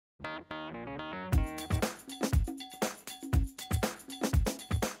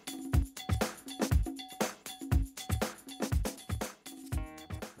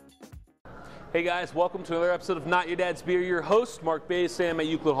Hey guys, welcome to another episode of Not Your Dad's Beer. Your host, Marc Sam at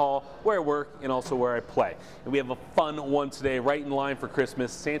Euclid Hall, where I work and also where I play. And we have a fun one today, right in line for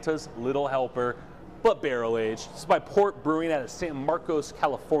Christmas, Santa's Little Helper, but barrel-aged. This is by Port Brewing out of San Marcos,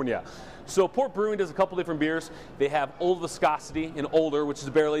 California. So Port Brewing does a couple different beers. They have Old Viscosity and Older, which is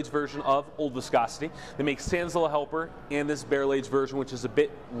a barrel-aged version of Old Viscosity. They make Santa's Little Helper and this barrel-aged version, which is a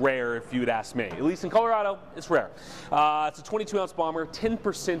bit rare if you would ask me. At least in Colorado, it's rare. It's a 22-ounce bomber,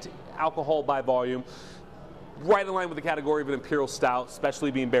 10% alcohol by volume. Right in line with the category of an Imperial Stout,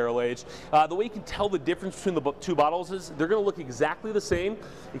 especially being barrel-aged. The way you can tell the difference between the two bottles is they're going to look exactly the same,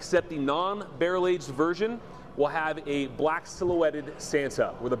 except the non-barrel-aged version will have a black silhouetted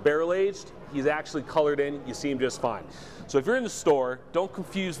Santa. Where the barrel-aged, he's actually colored in, you see him just fine. So if you're in the store, don't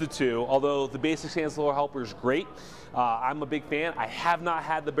confuse the two, although the basic Santa's Little Helper is great. I'm a big fan. I have not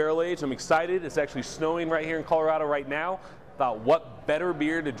had the barrel-aged. I'm excited. It's actually snowing right here in Colorado right now. Thought, what better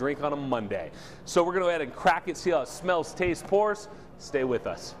beer to drink on a Monday? So we're going to go ahead and crack it, see how it smells, tastes, pours. Stay with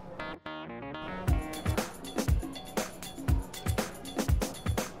us.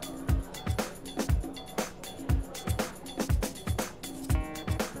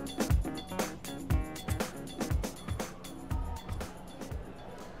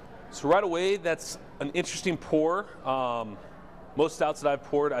 So right away, that's an interesting pour. Most stouts that I've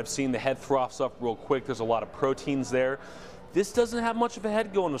poured, I've seen the head froths up real quick. There's a lot of proteins there. This doesn't have much of a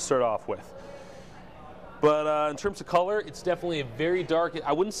head going to start off with. But in terms of color, it's definitely a very dark,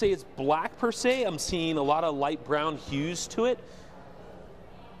 I wouldn't say it's black per se. I'm seeing a lot of light brown hues to it.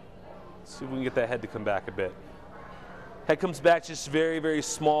 Let's see if we can get that head to come back a bit. Head comes back just very, very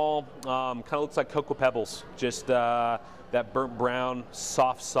small. Kind of looks like Cocoa Pebbles. Just that burnt brown,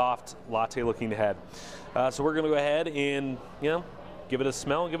 soft latte-looking head. So we're going to go ahead and, give it a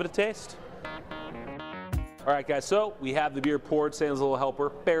smell and give it a taste. All right, guys, so we have the beer poured, Santa's Little Helper,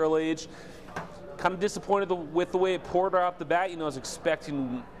 barrel-aged. Kind of disappointed with the way it poured right off the bat. I was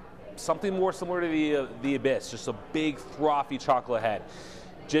expecting something more similar to the Abyss, just a big, frothy chocolate head.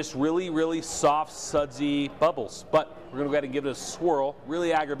 Just really, really soft, sudsy bubbles. But we're going to go ahead and give it a swirl,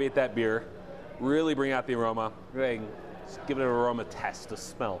 really aggravate that beer, really bring out the aroma. Go ahead and give it an aroma test, a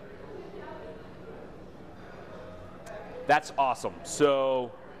smell. That's awesome.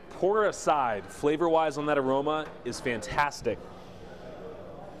 So pour aside, flavor-wise on that aroma is fantastic.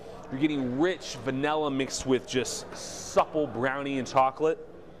 You're getting rich vanilla mixed with just supple brownie and chocolate.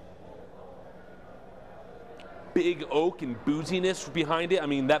 Big oak and booziness behind it. I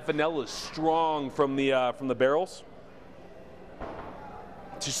mean, that vanilla is strong from the barrels.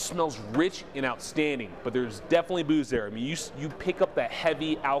 It just smells rich and outstanding, but there's definitely booze there. I mean, you pick up that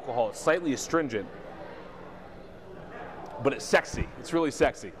heavy alcohol. It's slightly astringent, but it's sexy. It's really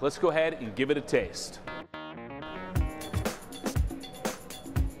sexy. Let's go ahead and give it a taste.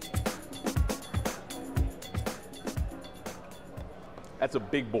 That's a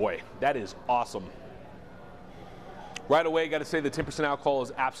big boy. That is awesome. Right away, got to say the 10% alcohol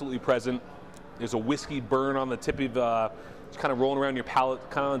is absolutely present. There's a whiskey burn on the tip of, it's kind of rolling around your palate,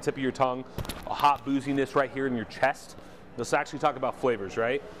 kind of on the tip of your tongue. A hot booziness right here in your chest. Let's actually talk about flavors,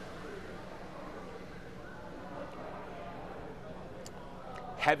 right?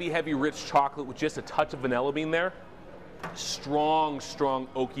 Heavy, rich chocolate with just a touch of vanilla bean there. Strong,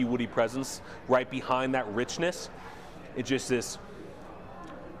 oaky, woody presence right behind that richness. It's just this,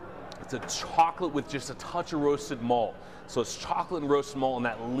 it's a chocolate with just a touch of roasted malt. So it's chocolate and roasted malt and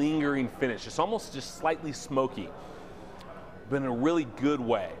that lingering finish. It's almost just slightly smoky, but in a really good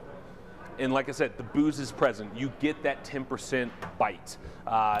way. And like I said, the booze is present. You get that 10% bite,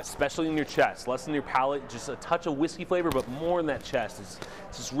 especially in your chest. Less in your palate, just a touch of whiskey flavor, but more in that chest. It's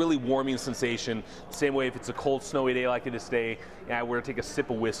this really warming sensation. Same way if it's a cold, snowy day like it is today, and I were to take a sip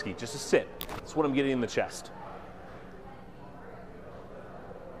of whiskey, just a sip. That's what I'm getting in the chest.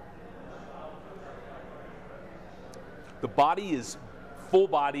 The body is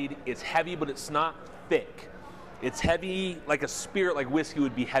full-bodied. It's heavy, but it's not thick. It's heavy like a spirit, like whiskey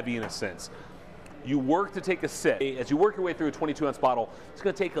would be heavy in a sense. You work to take a sip. As you work your way through a 22-ounce bottle, it's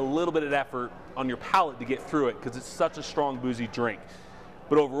going to take a little bit of effort on your palate to get through it because it's such a strong, boozy drink.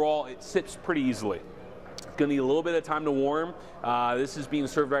 But overall, it sips pretty easily. It's going to need a little bit of time to warm. This is being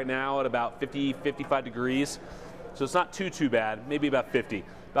served right now at about 50, 55 degrees. So it's not too bad, maybe about 50.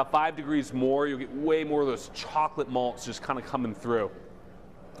 About 5 degrees more, you'll get way more of those chocolate malts just kind of coming through.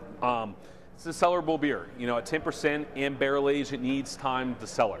 It's a cellarable beer. At 10% and barrel aged, it needs time to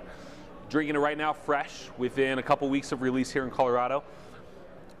cellar. Drinking it right now fresh within a couple weeks of release here in Colorado.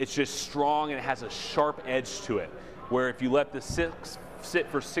 It's just strong and it has a sharp edge to it, where if you let this sit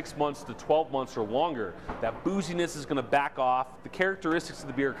for 6 months to 12 months or longer, that booziness is going to back off. The characteristics of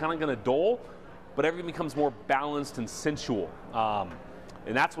the beer are kind of going to dull, but everything becomes more balanced and sensual.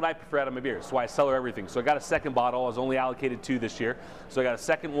 And that's what I prefer out of my beer. That's why I cellar everything. So I got a second bottle. I was only allocated 2 this year. So I got a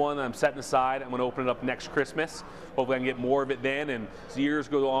second one that I'm setting aside. I'm going to open it up next Christmas. Hopefully I can get more of it then. And as the years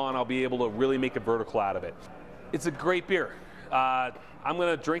go on, I'll be able to really make a vertical out of it. It's a great beer. I'm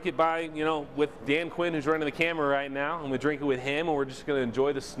going to drink it with Dan Quinn, who's running the camera right now. I'm going to drink it with him, and we're just going to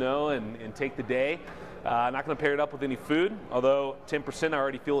enjoy the snow and take the day. I'm not going to pair it up with any food, although 10% I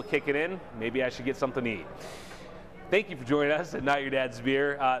already feel it kicking in. Maybe I should get something to eat. Thank you for joining us at Not Your Dad's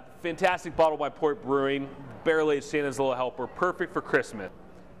Beer. Fantastic bottle by Port Brewing, barrel-aged Santa's Little Helper, perfect for Christmas.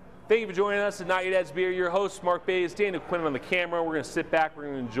 Thank you for joining us at Not Your Dad's Beer. Your host, Marc Bays, Daniel Quinn on the camera. We're going to sit back. We're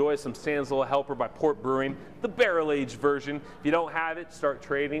going to enjoy some Santa's Little Helper by Port Brewing, the barrel-aged version. If you don't have it, start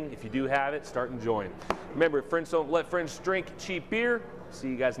trading. If you do have it, start enjoying. Remember, if friends don't let friends drink cheap beer, see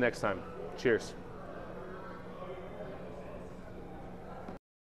you guys next time. Cheers.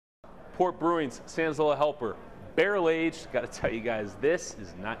 Port Brewing's Santa's Little Helper. Barrel aged, got to tell you guys, this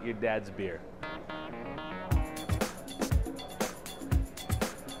is not your dad's beer.